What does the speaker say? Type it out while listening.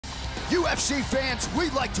UFC fans,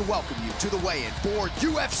 we'd like to welcome you to the weigh-in for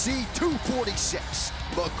UFC 246,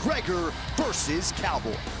 McGregor versus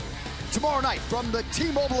Cowboy. Tomorrow night from the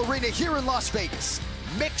T-Mobile Arena here in Las Vegas,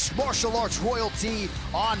 mixed martial arts royalty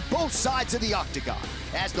on both sides of the octagon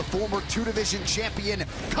as the former two-division champion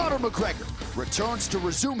Conor McGregor returns to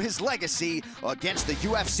resume his legacy against the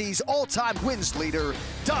UFC's all-time wins leader,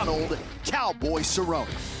 Donald "Cowboy" Cerrone.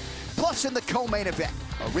 Plus in the co-main event,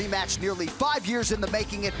 a rematch nearly 5 years in the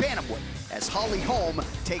making at bantamweight as Holly Holm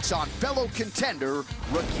takes on fellow contender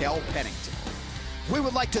Raquel Pennington. We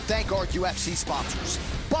would like to thank our UFC sponsors.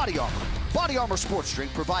 Body Armor. Body Armor Sports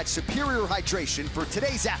Drink provides superior hydration for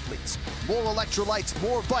today's athletes. More electrolytes,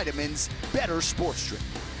 more vitamins, better sports drink.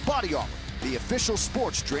 Body Armor, the official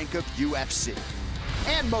sports drink of UFC.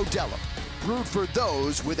 And Modelo, brewed for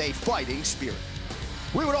those with a fighting spirit.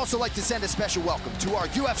 We would also like to send a special welcome to our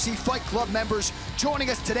UFC Fight Club members joining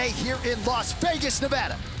us today here in Las Vegas,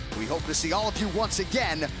 Nevada. We hope to see all of you once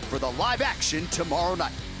again for the live action tomorrow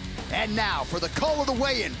night. And now for the call of the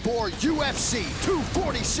weigh-in for UFC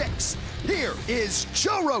 246, here is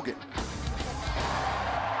Joe Rogan.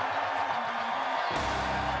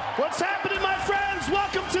 What's happening, my friends?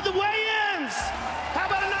 Welcome to the weigh-ins. How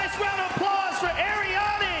about a nice round of applause for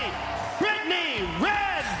Ariane, Brittany,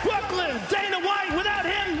 Red, Brooklyn, Dana White. Without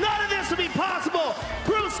him, none of this would be possible.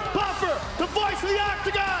 Bruce Buffer, the voice of the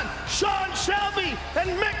Octagon, Sean Shelby,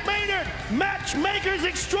 and Mick Maynard, matchmakers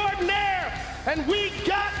extraordinaire. And we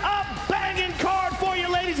got a banging card for you,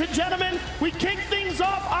 ladies and gentlemen. We kick things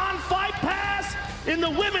off on Fight Pass in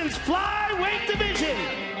the women's flyweight division.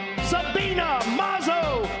 Sabina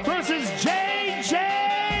Mazo versus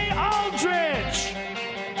J.J. Aldrich.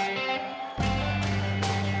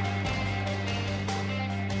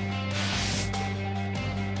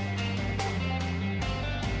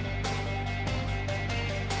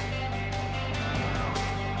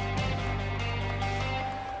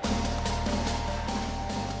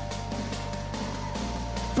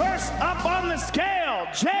 First up on the scale,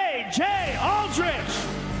 J.J. Aldrich.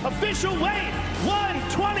 Official weight,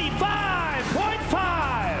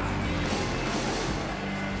 125.5.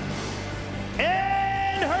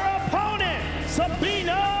 And her opponent,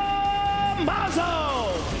 Sabina Mazo.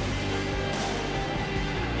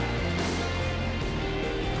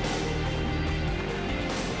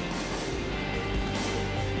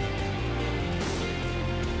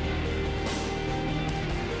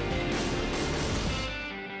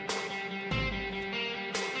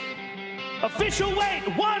 Official weight,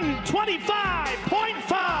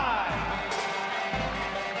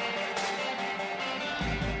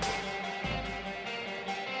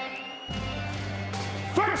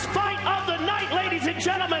 First fight of the night, ladies and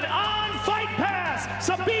gentlemen, on Fight Pass,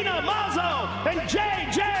 Sabina Mazo and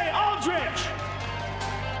J.J. Aldrich.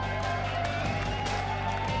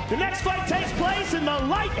 The next fight takes place in the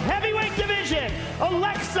light heavyweight division.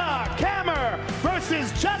 Alexa Kammer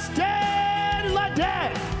versus Justin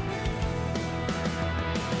Ledet.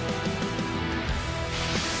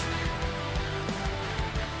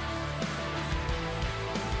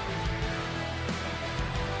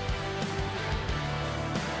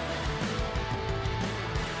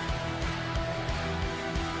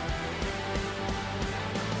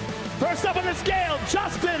 First up on the scale,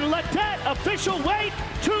 Justin Ledet, official weight,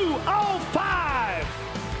 205.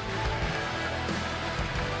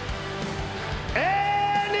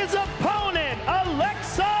 And his opponent,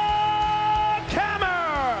 Alexa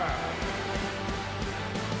Kammer.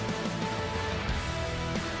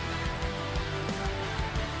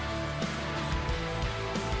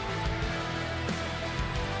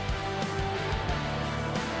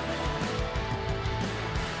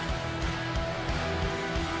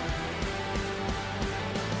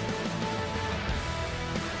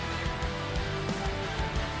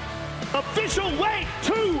 Official weight,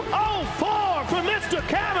 204 for Mr.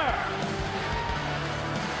 Kammer.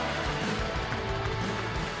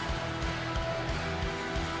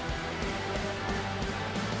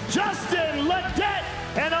 Justin Ledet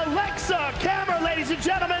and Alexa Kammer, ladies and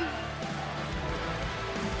gentlemen.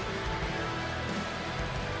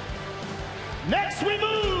 Next, we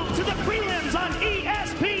move to the prelims on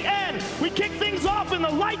ESPN. We kick things off in the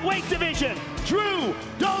lightweight division. Drew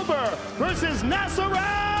Dober versus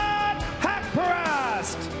Nasrat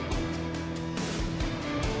Haqparast.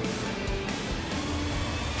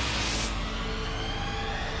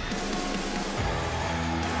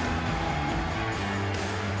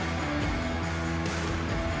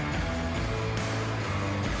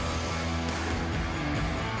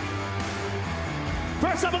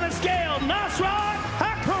 First up on the scale, Nasrat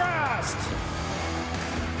Haqparast.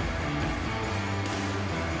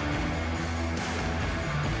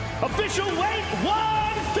 Official weight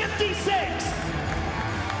 156.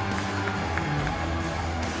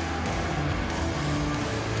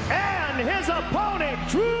 And his opponent,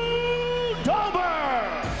 Drew Dober.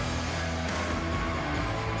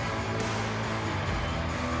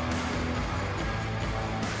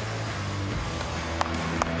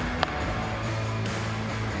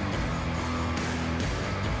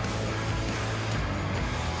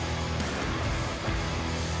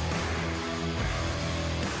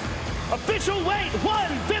 Official weight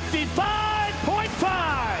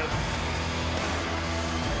 155.5.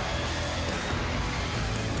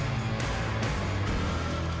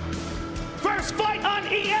 First fight on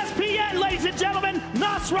ESPN, ladies and gentlemen,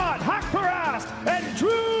 Nasrat Haqparast and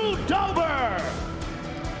Drew Dober.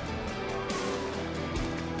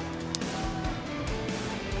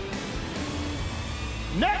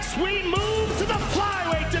 Next, we move to the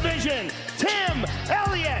flyweight division. Tim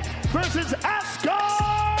Elliott versus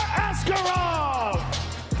Askar Askarov.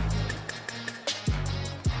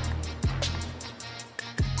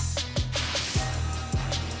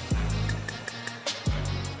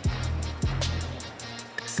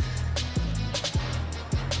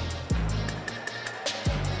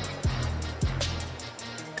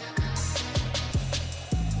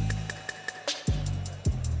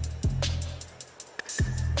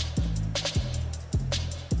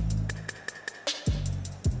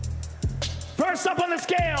 First up on the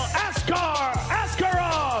scale, Askar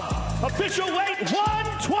Askarov, official weight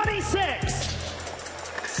 126.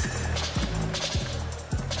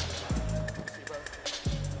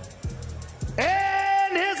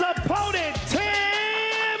 And his opponent,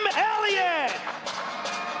 Tim Elliott.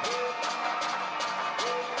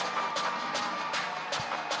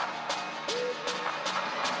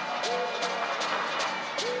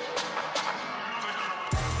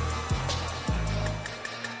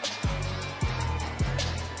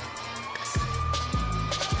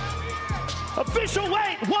 Official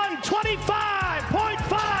weight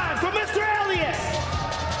 125.5 for Mr. Elliott.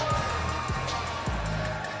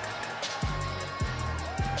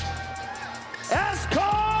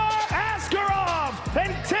 Askar Askarov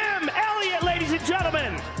and Tim Elliott, ladies and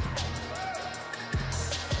gentlemen.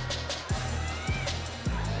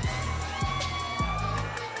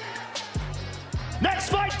 Next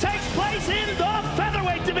fight takes place in the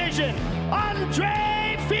featherweight division.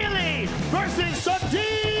 Andre Fili versus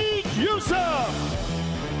Sadiq Yusuf.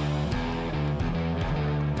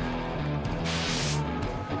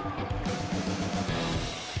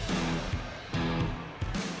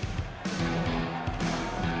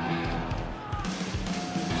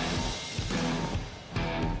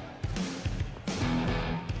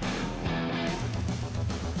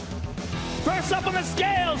 First up on the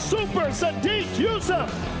scale, Super Sadiq Yusuf,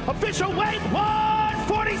 official weight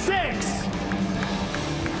 146.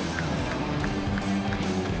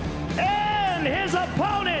 And his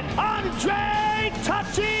opponent, Andre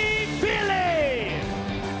Touchy-Fili.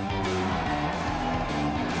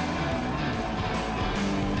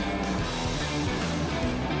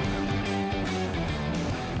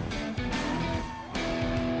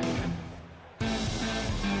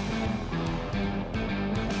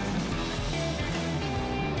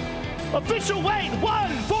 Official weight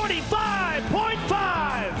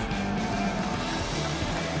 145.5.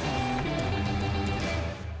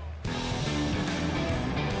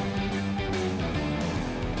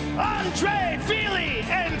 Andre Fili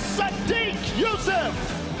and Sadiq Yusuf.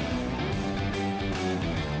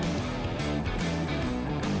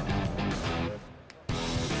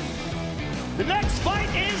 The next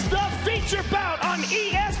fight is the feature bout on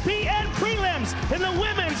ESPN prelims in the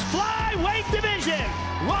women's flyweight division.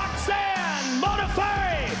 Roxanne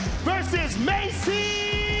Modafferi versus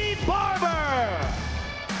Macy Barber.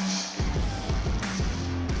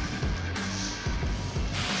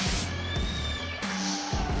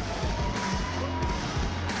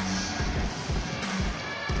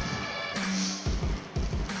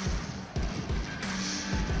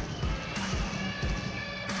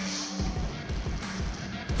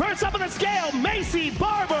 First up on the scale, Macy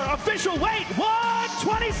Barber, official weight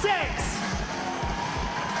 126.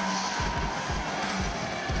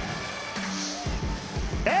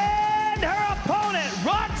 And her opponent,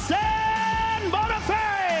 Roxanne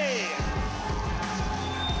Modafferi.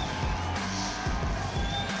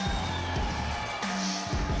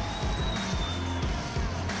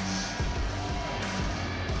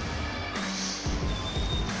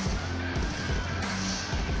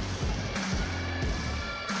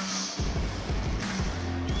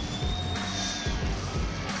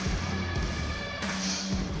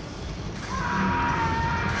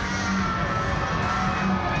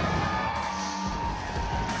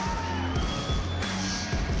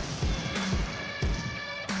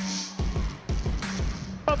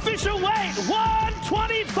 Official weight,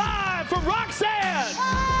 125 for Roxanne.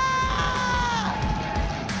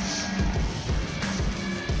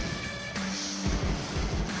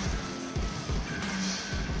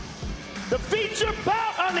 The feature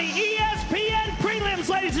bout on the ESPN prelims,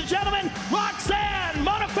 ladies and gentlemen, Roxanne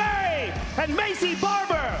Modafferi and Macy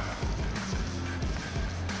Barber.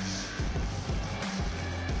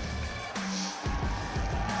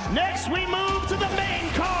 Next, we move to the main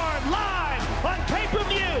card, live on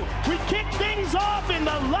pay-per-view. We kick things off in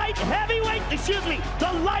the lightweight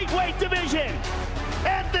division.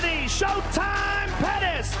 Anthony Showtime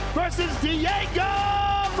Pettis versus Diego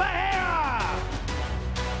Ferreira.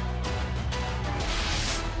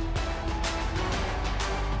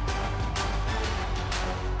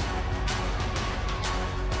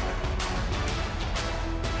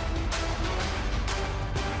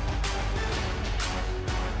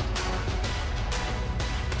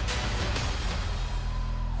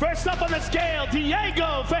 First up on the scale,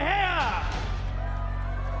 Diego Ferreira.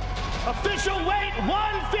 Official weight,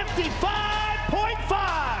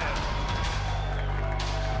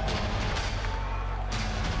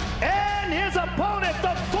 155.5. And his opponent,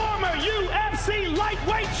 the former UFC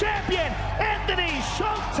lightweight champion, Anthony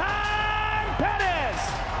Showtime Pettis.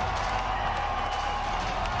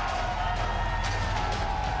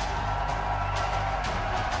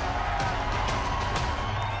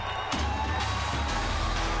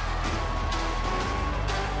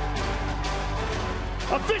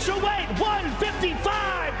 Official weight,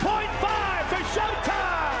 155.5 for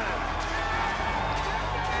Showtime.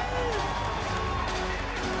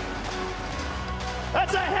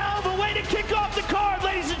 That's a hell of a way to kick off the card,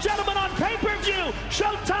 ladies and gentlemen, on pay-per-view.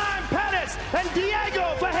 Showtime Pettis and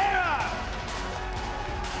Diego Ferreira.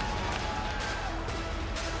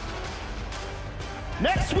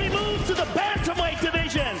 Next, we move to the bantamweight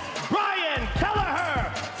division. Brian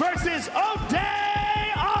Kelleher versus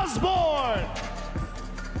O'Day Osborne.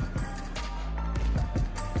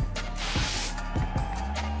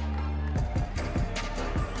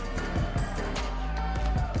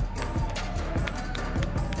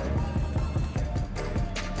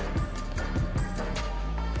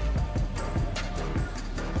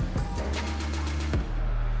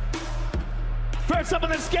 First up on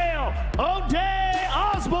the scale, O'Day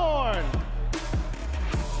Osborne.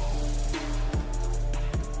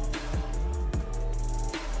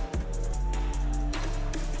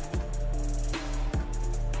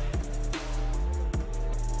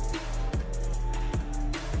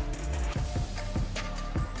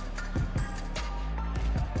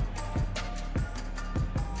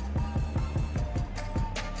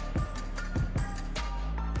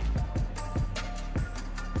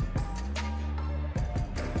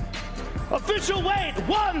 Official weight,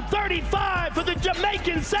 135 for the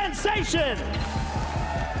Jamaican sensation.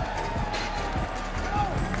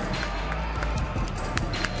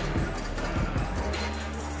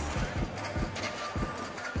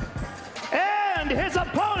 And his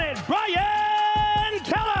opponent, Brian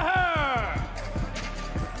Kelleher.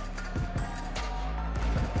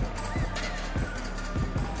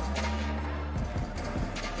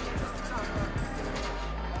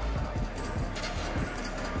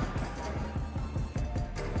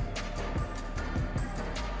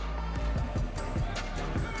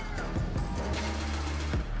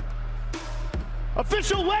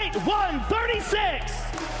 Official weight, 136.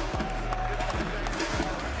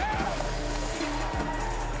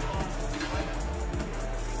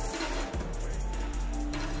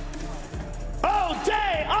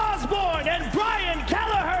 O'Day Osborne and Brian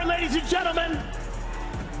Kelleher, ladies and gentlemen.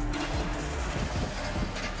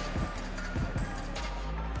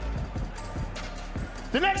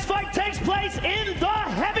 The next fight takes place in the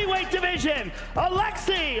heavyweight division.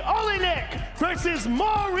 Alexei Oleinik versus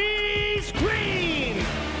Maurice Green.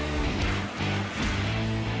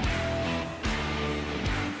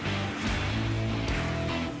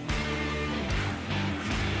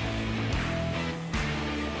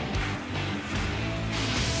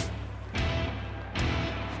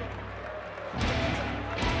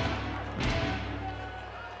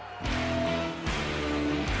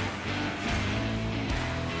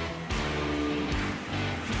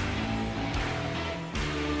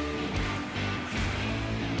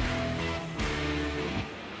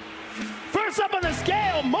 First up on the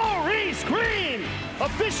scale, Maurice Green.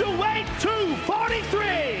 Official weight,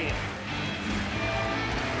 243.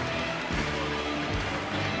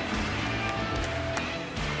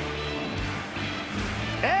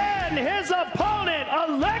 And his opponent,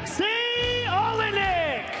 Alexei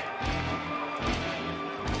Oleinik.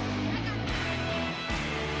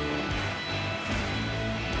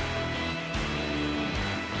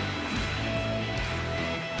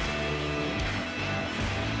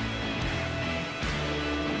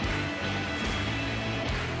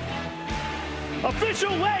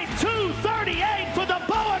 Official weight 238 for the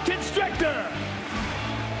boa constrictor.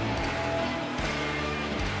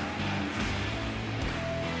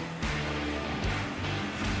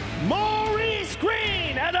 Maurice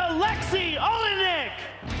Green and Alexei Olenek.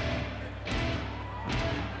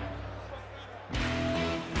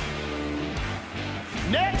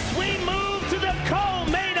 Next, we move to the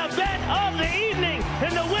co-main event of the evening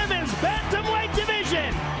in the women's bantamweight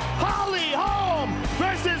division. Holly Holm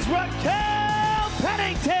versus Raquel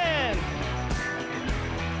Pennington.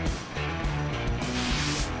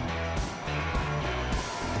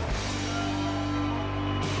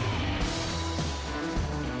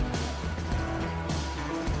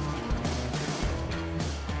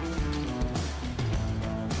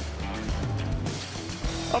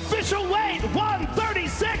 Official weight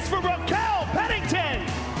 136 for Raquel Pennington.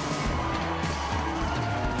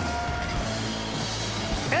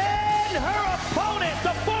 And her opponent,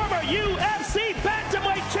 the former UFC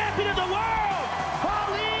bantamweight champion of the world,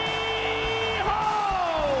 Holly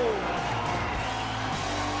Holm.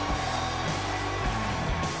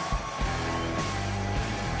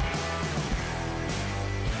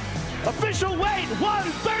 Official weight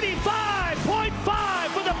 135.5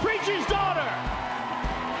 for the Preacher's Daughter.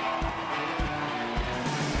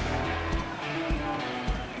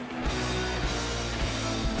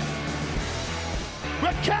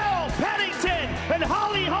 Raquel Pennington and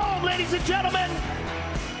Holly Holm, ladies and gentlemen.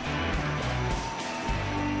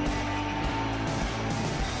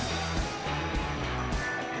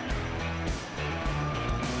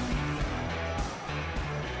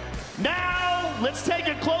 Now, let's take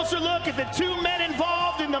a closer look at the two men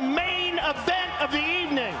involved in the main event of the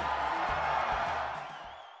evening.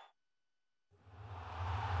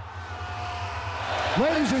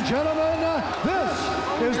 Ladies and gentlemen, this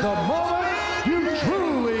is the moment you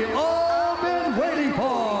truly all been waiting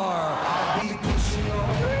for. 3,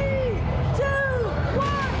 2,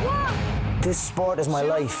 1. This sport is my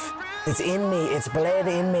life. It's in me. It's bled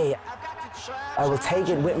in me. I will take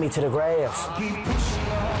it with me to the grave.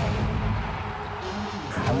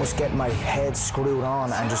 I must get my head screwed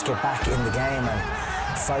on and just get back in the game and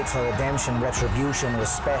fight for redemption, retribution,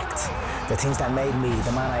 respect, the things that made me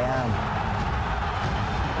the man I am.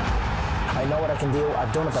 I know what I can do.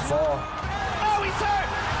 I've done it before. Oh, he's hurt!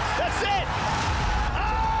 That's it!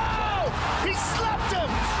 Oh! He slapped him!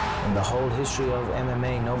 In the whole history of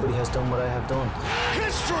MMA, nobody has done what I have done.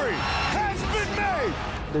 History has been made!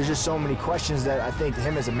 There's just so many questions that I think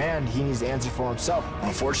him as a man, he needs to answer for himself.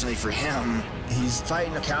 Unfortunately for him, he's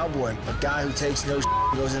fighting a cowboy, a guy who takes no shit,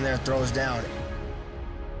 goes in there and throws down.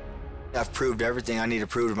 I've proved everything I need to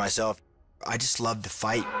prove to myself. I just love to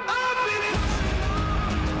fight.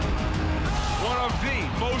 One of the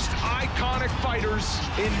most iconic fighters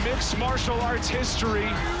in mixed martial arts history.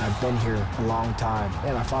 I've been here a long time,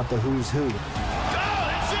 and I fought the who's who.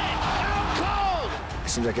 It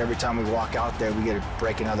seems like every time we walk out there, we get to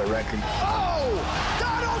break another record. Oh!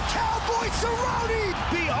 Donald Cowboy Cerrone!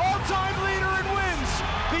 The all-time leader in wins.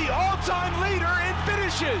 The all-time leader in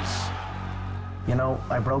finishes. You know,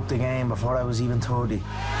 I broke the game before I was even 30.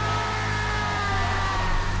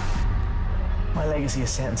 My legacy is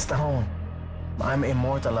set in stone. I'm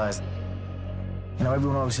immortalized. You know,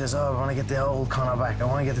 everyone always says, oh, I want to get the old Conor back. I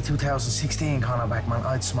want to get the 2016 Conor back, man.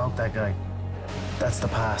 I'd smoke that guy. That's the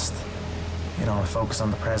past. You know, I focus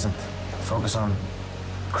on the present. Focus on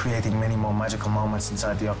creating many more magical moments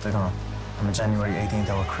inside the octagon. On January 18th,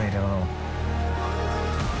 I will create it all.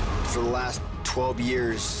 For the last 12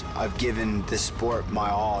 years, I've given this sport my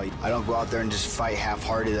all. I don't go out there and just fight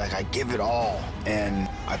half-hearted. Like, I give it all, and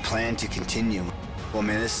I plan to continue. Well,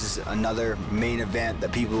 man, this is another main event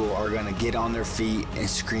that people are gonna get on their feet and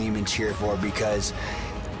scream and cheer for, because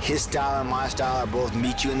his style and my style are both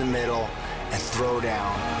meet you in the middle and throw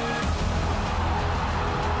down.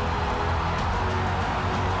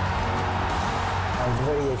 I'm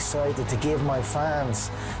very excited to give my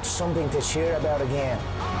fans something to cheer about again.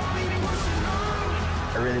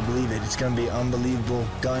 I really believe it. It's going to be unbelievable,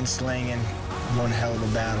 gunslinging, one hell of a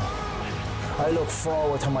battle. I look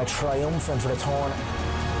forward to my triumphant return.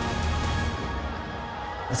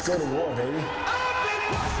 Let's go to war, baby.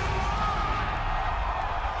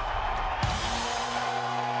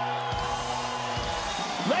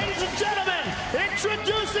 Ladies and gentlemen,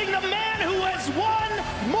 introducing the man who has won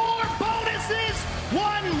more bonuses,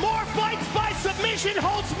 won more fights by submission,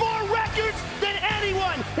 holds more records than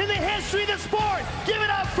anyone in the history of the sport. Give it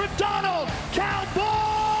up for Donald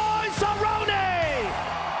Cowboy Cerrone.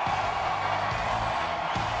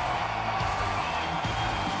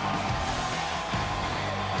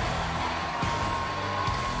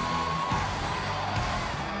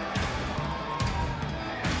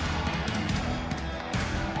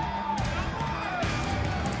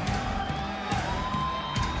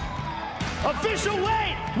 Official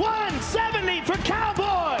weight, 170 for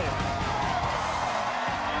Cowboy.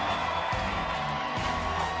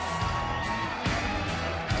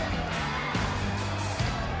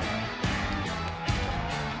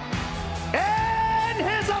 And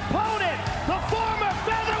his opponent, the former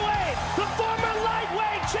featherweight, the former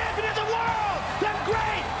lightweight champion of the world, the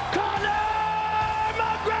great Conor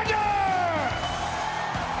McGregor.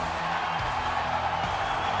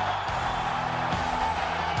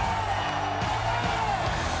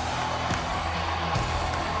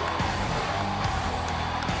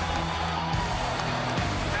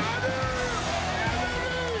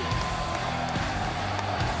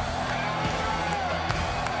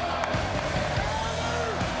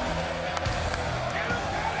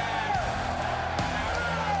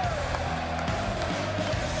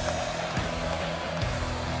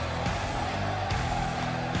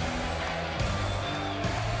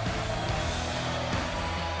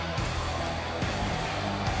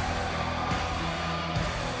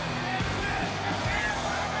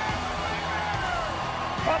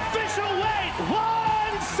 Official weight,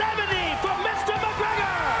 170 for Mr.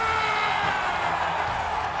 McGregor.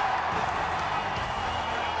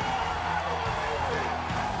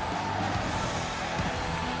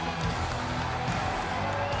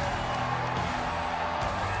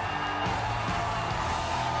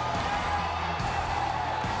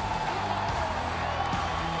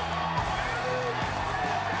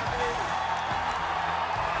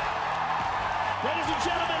 Ladies and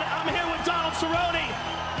gentlemen, I'm here with Donald Cerrone.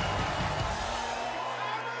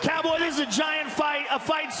 Cowboy, this is a giant fight, a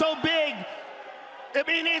fight so big. I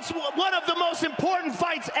mean, it's one of the most important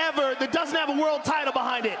fights ever that doesn't have a world title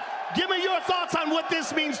behind it. Give me your thoughts on what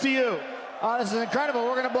this means to you. Oh, this is incredible.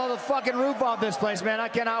 We're going to blow the fucking roof off this place, man. I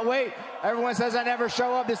cannot wait. Everyone says I never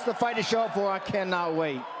show up. This is the fight to show up for. I cannot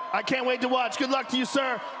wait. I can't wait to watch. Good luck to you,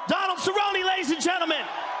 sir. Donald Cerrone, ladies and gentlemen.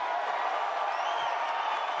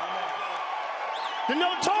 The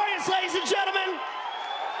Notorious, ladies and gentlemen.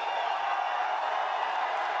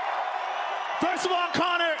 First of all,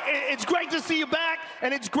 Conor, it's great to see you back,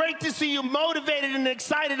 and it's great to see you motivated and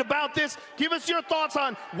excited about this. Give us your thoughts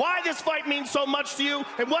on why this fight means so much to you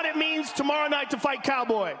and what it means tomorrow night to fight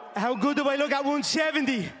Cowboy. How good do I look at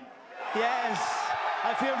 170? Yes,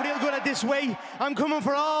 I feel real good at this weight. I'm coming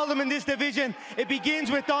for all of them in this division. It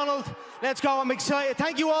begins with Donald. Let's go, I'm excited.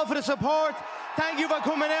 Thank you all for the support. Thank you for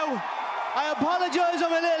coming out. I apologize,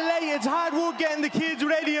 I'm a little late. It's hard work getting the kids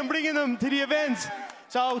ready and bringing them to the events.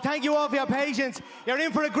 So thank you all for your patience. You're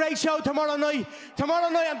in for a great show tomorrow night. Tomorrow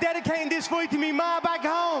night, I'm dedicating this fight to me ma back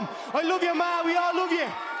home. I love you, ma. We all love you.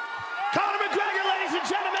 Conor McGregor, ladies and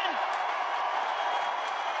gentlemen.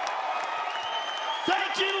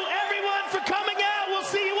 Thank you, everyone, for coming out. We'll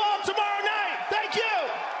see you all tomorrow night. Thank you.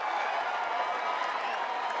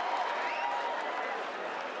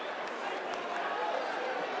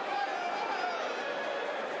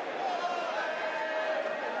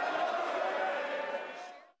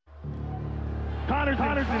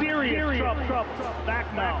 Conor's in serious trouble.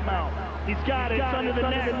 Back mount. He's got it. It's under the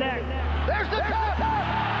neck. There's the top.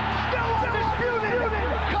 Still undisputed.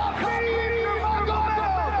 Khabib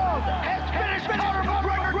Nurmagomedov has finished Conor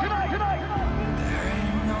McGregor tonight. There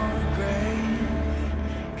ain't no grave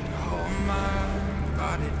can hold my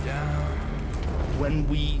body down. When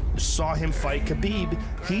we saw him fight Khabib,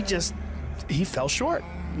 he fell short.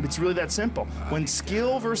 It's really that simple. When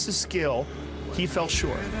skill versus skill, he fell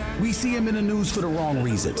short. We see him in the news for the wrong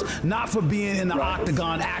reasons, not for being in the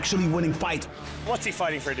octagon, actually winning fights. What's he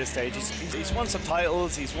fighting for at this stage? He's won some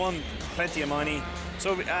titles, he's won plenty of money.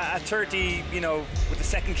 So at 30, you know, with the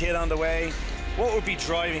second kid on the way, what would be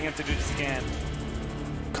driving him to do this again?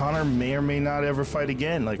 Conor may or may not ever fight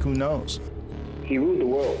again, like who knows? He ruled the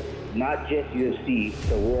world, not just UFC,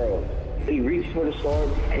 the world. He reached for the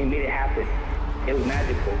stars and he made it happen. It was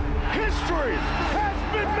magical. History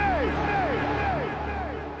has been made.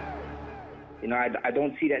 You know, I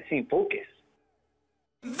don't see that same focus.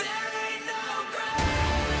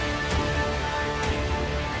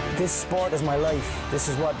 This sport is my life. This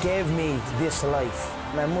is what gave me this life.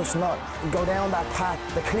 I must not go down that path,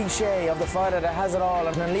 the cliche of the fighter that has it all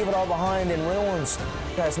and then leave it all behind in ruins.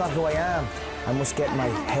 That's not who I am. I must get my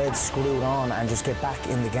head screwed on and just get back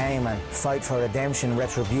in the game and fight for redemption,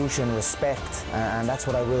 retribution, respect, and that's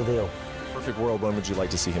what I will do. Perfect world, when would you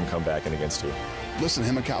like to see him come back in against you? Listen,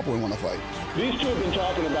 him and Cowboy want to fight. These two have been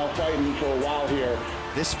talking about fighting for a while here.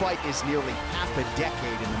 This fight is nearly half a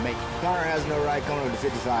decade in the making. Conor has no right coming over to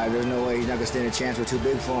 55. There's no way he's not going to stand a chance. We're too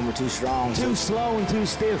big for him. We're too strong. Too slow and too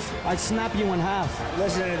stiff. I'd snap you in half.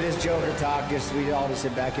 Listening to this Joker talk, we all just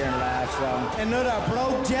sit back here and laugh. So. Another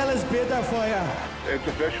broke, jealous, bitter fire. It's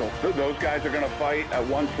official. Those guys are going to fight at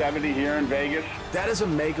 170 here in Vegas. That is a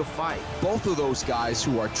mega fight. Both of those guys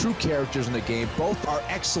who are true characters in the game, both are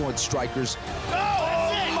excellent strikers.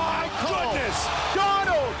 Oh my goodness!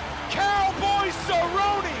 Donald Cowboy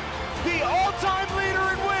Cerrone, the all-time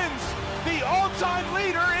leader in wins, the all-time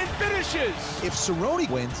leader in finishes. If Cerrone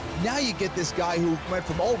wins, now you get this guy who went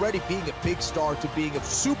from already being a big star to being a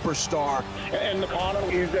superstar. And Conor,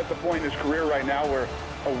 he's at the point in his career right now where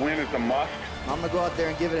a win is a must. I'm going to go out there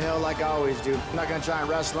and give it hell like I always do. I'm not going to try and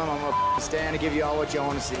wrestle him. I'm going to stand and give you all what you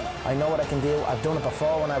want to see. I know what I can do. I've done it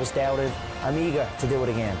before when I was doubted. I'm eager to do it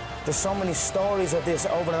again. There's so many stories of this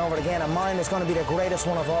over and over again, and mine is going to be the greatest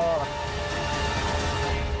one of all.